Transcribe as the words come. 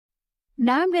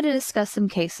Now I'm going to discuss some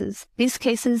cases. These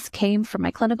cases came from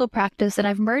my clinical practice, and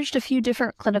I've merged a few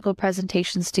different clinical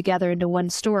presentations together into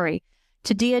one story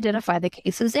to de-identify the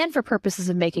cases and for purposes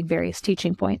of making various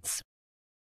teaching points.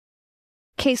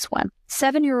 Case 1,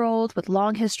 7-year-old with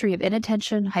long history of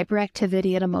inattention,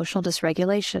 hyperactivity, and emotional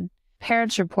dysregulation.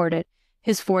 Parents reported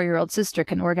his 4-year-old sister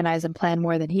can organize and plan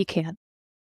more than he can.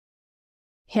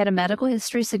 He had a medical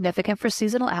history significant for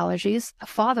seasonal allergies, a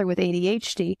father with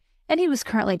ADHD, and he was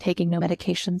currently taking no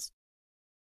medications.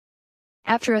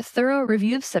 After a thorough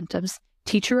review of symptoms,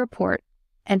 teacher report,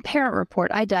 and parent report,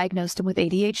 I diagnosed him with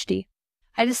ADHD.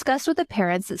 I discussed with the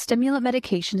parents that stimulant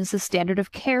medication is the standard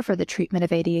of care for the treatment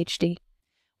of ADHD.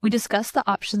 We discussed the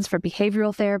options for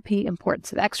behavioral therapy,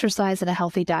 importance of exercise, and a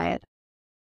healthy diet.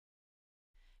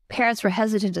 Parents were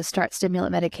hesitant to start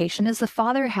stimulant medication as the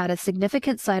father had a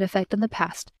significant side effect in the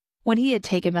past when he had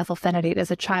taken methylphenidate as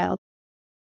a child.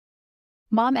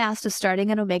 Mom asked if starting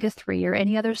an omega-3 or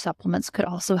any other supplements could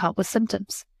also help with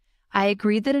symptoms. I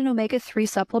agreed that an omega-3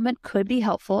 supplement could be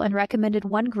helpful and recommended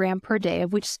 1 gram per day,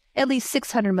 of which at least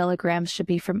 600 milligrams should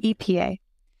be from EPA.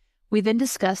 We then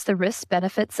discussed the risks,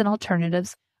 benefits, and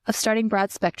alternatives of starting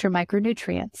broad-spectrum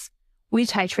micronutrients. We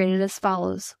titrated as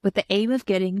follows, with the aim of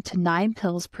getting to 9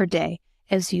 pills per day,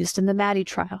 as used in the MADI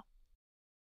trial.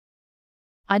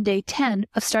 On day 10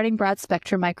 of starting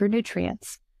broad-spectrum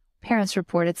micronutrients, parents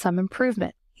reported some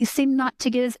improvement. He seemed not to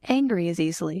get as angry as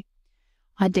easily.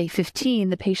 On day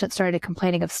 15, the patient started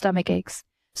complaining of stomach aches,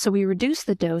 so we reduced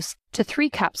the dose to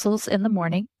 3 capsules in the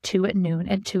morning, 2 at noon,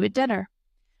 and 2 at dinner.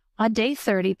 On day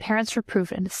 30, parents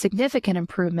reported a significant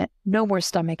improvement, no more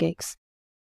stomach aches.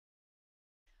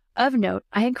 Of note,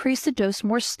 I increased the dose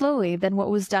more slowly than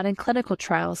what was done in clinical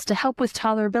trials to help with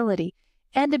tolerability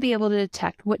and to be able to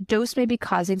detect what dose may be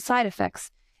causing side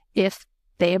effects if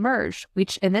they emerged,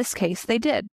 which in this case they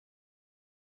did.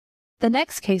 The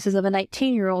next case is of a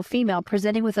 19-year-old female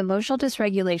presenting with emotional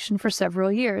dysregulation for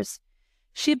several years.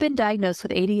 She had been diagnosed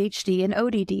with ADHD and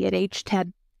ODD at age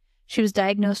 10. She was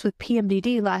diagnosed with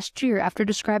PMDD last year after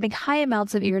describing high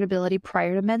amounts of irritability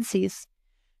prior to menses.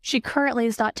 She currently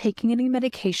is not taking any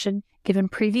medication given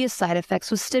previous side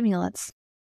effects with stimulants.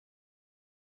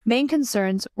 Main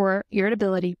concerns were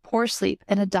irritability, poor sleep,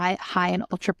 and a diet high in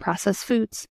ultra-processed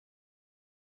foods.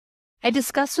 I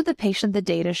discussed with the patient the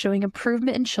data showing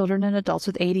improvement in children and adults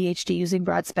with ADHD using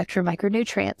broad-spectrum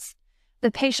micronutrients.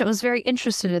 The patient was very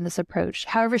interested in this approach.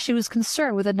 However, she was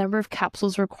concerned with the number of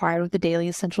capsules required with the daily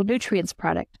essential nutrients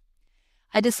product.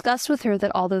 I discussed with her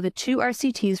that although the 2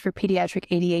 RCTs for pediatric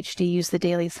ADHD use the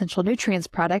daily essential nutrients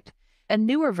product, a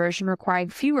newer version requiring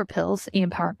fewer pills,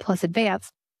 Empower Plus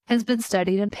Advanced, has been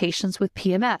studied in patients with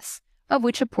PMS, of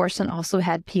which a portion also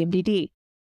had PMDD.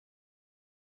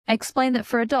 I explained that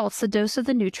for adults, the dose of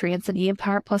the nutrients in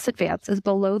Empower Plus Advanced is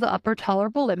below the upper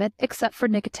tolerable limit except for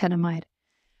nicotinamide.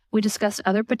 We discussed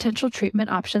other potential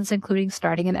treatment options, including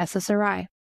starting an SSRI.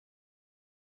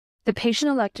 The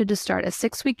patient elected to start a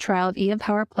 6-week trial of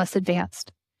Empower Plus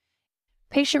Advanced.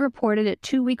 Patient reported at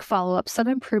 2-week follow-up some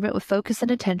improvement with focus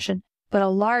and attention, but a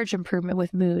large improvement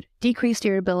with mood, decreased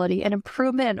irritability, and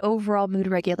improvement in overall mood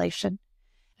regulation.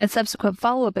 And subsequent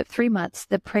follow-up at 3 months,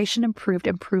 the patient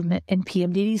improvement in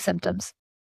PMDD symptoms.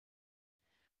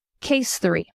 Case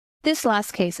 3. This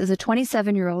last case is a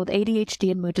 27-year-old ADHD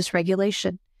and mood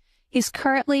dysregulation. He's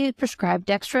currently prescribed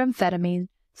dextroamphetamine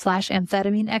 /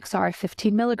 amphetamine XR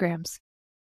 15 milligrams.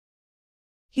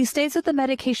 He states that the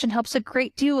medication helps a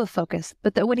great deal with focus,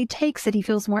 but that when he takes it, he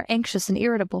feels more anxious and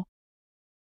irritable.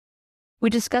 We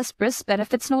discussed risks,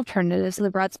 benefits, and alternatives of the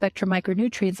broad-spectrum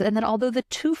micronutrients, and that although the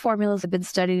 2 formulas have been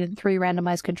studied in 3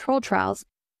 randomized controlled trials,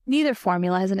 neither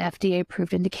formula has an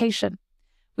FDA-approved indication.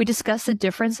 We discussed the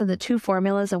difference in the 2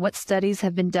 formulas and what studies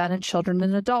have been done in children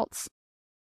and adults.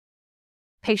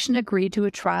 Patient agreed to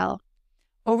a trial.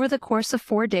 Over the course of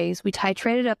 4 days, we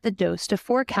titrated up the dose to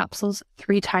 4 capsules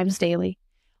 3 times daily.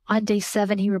 On day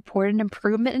 7, he reported an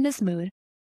improvement in his mood.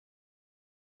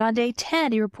 On day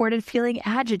 10, he reported feeling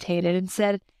agitated and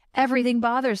said, "Everything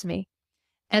bothers me."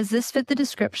 As this fit the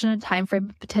description and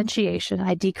timeframe of potentiation,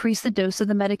 I decreased the dose of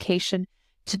the medication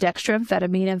to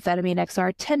dextroamphetamine and amphetamine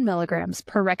XR 10 milligrams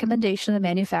per recommendation of the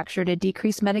manufacturer to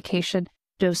decrease medication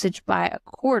dosage by a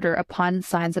quarter upon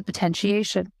signs of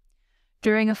potentiation.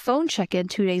 During a phone check-in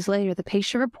 2 days later, the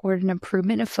patient reported an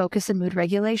improvement in focus and mood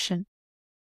regulation.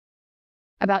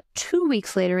 About 2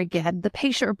 weeks later again, the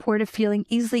patient reported feeling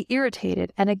easily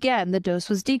irritated, and again the dose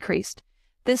was decreased,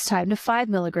 this time to 5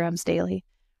 milligrams daily.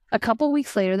 A couple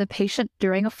weeks later, the patient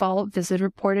during a follow-up visit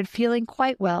reported feeling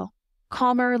quite well,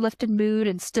 calmer, lifted mood,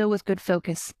 and still with good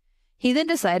focus. He then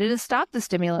decided to stop the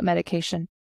stimulant medication.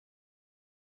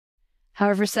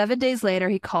 However, 7 days later,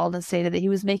 he called and stated that he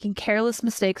was making careless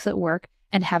mistakes at work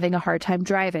and having a hard time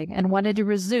driving and wanted to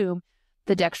resume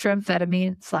the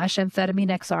dextroamphetamine/amphetamine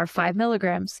XR 5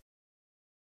 milligrams.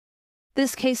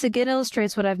 This case again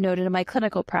illustrates what I've noted in my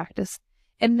clinical practice.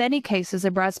 In many cases,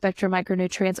 the broad-spectrum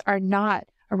micronutrients are not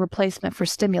a replacement for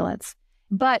stimulants,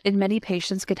 but in many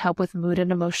patients can help with mood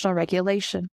and emotional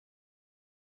regulation.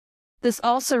 This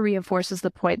also reinforces the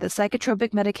point that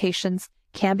psychotropic medications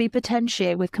can be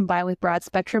potentiated when combined with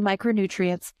broad-spectrum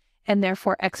micronutrients, and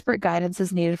therefore expert guidance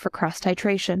is needed for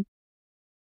cross-titration.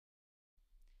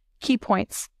 Key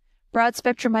points.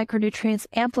 Broad-spectrum micronutrients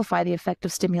amplify the effect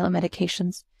of stimulant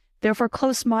medications. Therefore,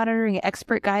 close monitoring and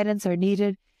expert guidance are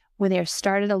needed when they are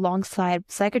started alongside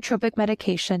psychotropic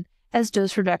medication, as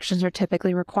dose reductions are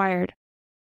typically required.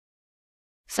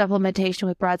 Supplementation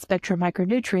with broad-spectrum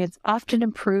micronutrients often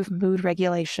improve mood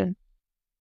regulation.